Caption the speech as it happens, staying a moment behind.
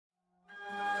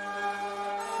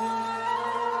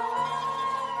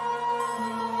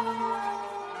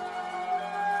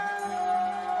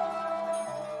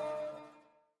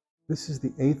This is the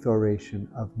 8th oration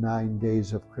of 9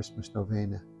 days of Christmas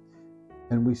Novena,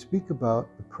 and we speak about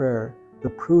the prayer, the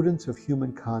prudence of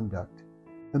human conduct.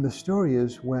 And the story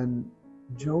is when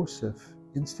Joseph,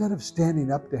 instead of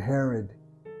standing up to Herod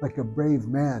like a brave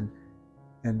man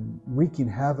and wreaking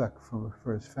havoc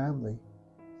for his family,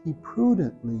 he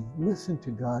prudently listened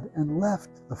to God and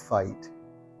left the fight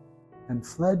and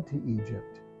fled to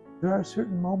Egypt. There are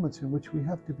certain moments in which we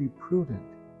have to be prudent.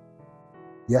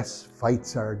 Yes,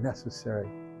 fights are necessary,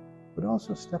 but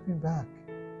also stepping back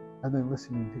and then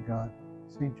listening to God.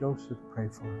 St. Joseph, pray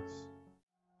for us.